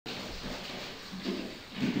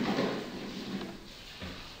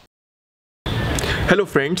Hello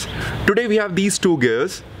friends, today we have these two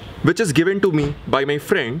gears which is given to me by my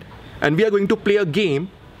friend and we are going to play a game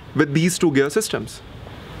with these two gear systems.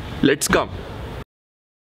 Let's come.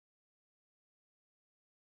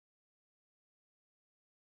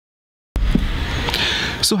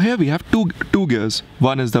 So here we have two gears.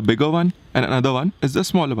 One is the bigger one and another one is the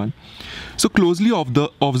smaller one. So closely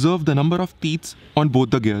observe the number of teeth on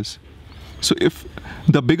both the gears. So if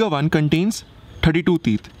the bigger one contains 32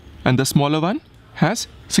 teeth and the smaller one has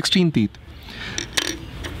 16 teeth.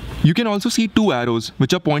 You can also see two arrows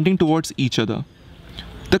which are pointing towards each other.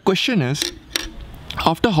 The question is,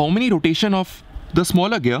 after how many rotation of the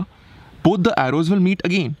smaller gear, both the arrows will meet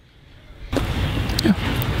again? Yeah.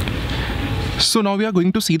 So now we are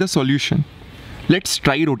going to see the solution. Let's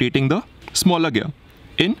try rotating the smaller gear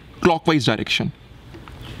in clockwise direction.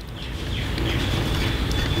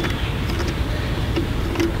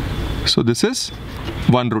 So this is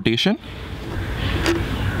one rotation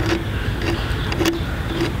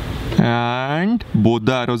and both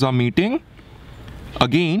the arrows are meeting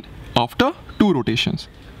again after two rotations.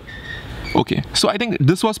 Okay, so I think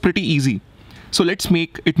this was pretty easy. So let's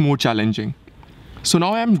make it more challenging. So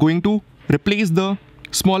now I am going to replace the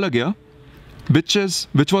smaller gear which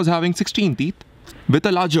was having 16 teeth with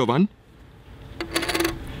a larger one.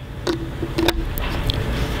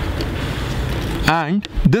 And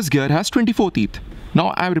this gear has 24 teeth. Now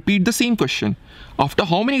I repeat the same question. After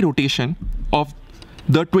how many rotation of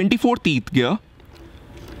the 24 teeth gear,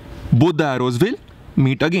 both the arrows will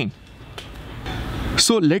meet again?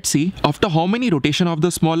 So let's see, after how many rotation of the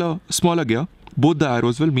smaller gear, both the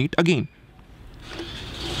arrows will meet again.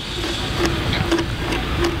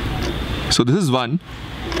 So this is 1,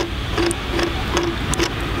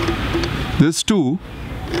 this is 2,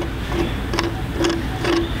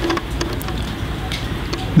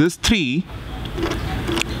 this is 3.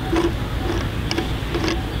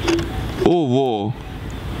 Oh whoa!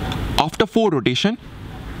 After 4 rotation,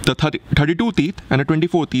 the 32 teeth and the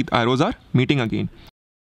 24 teeth arrows are meeting again.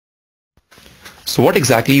 So what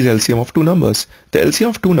exactly is LCM of two numbers? The LCM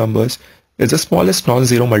of two numbers is the smallest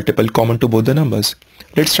non-zero multiple common to both the numbers.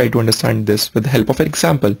 Let's try to understand this with the help of an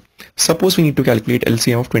example. Suppose we need to calculate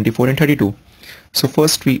LCM of 24 and 32. So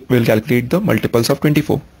first we will calculate the multiples of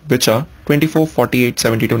 24, which are 24, 48,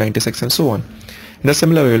 72, 96 and so on. In a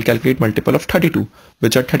similar way, we will calculate multiple of 32,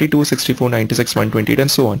 which are 32, 64, 96, 128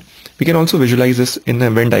 and so on. We can also visualize this in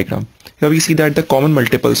a Venn diagram. Here we see that the common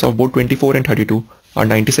multiples of both 24 and 32 are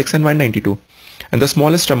 96 and 192. And the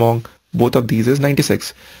smallest among both of these is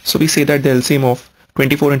 96. So we say that the LCM of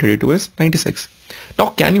 24 and 32 is 96. Now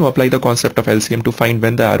can you apply the concept of LCM to find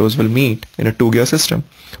when the arrows will meet in a two-gear system?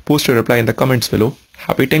 Post your reply in the comments below.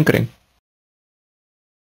 Happy tinkering!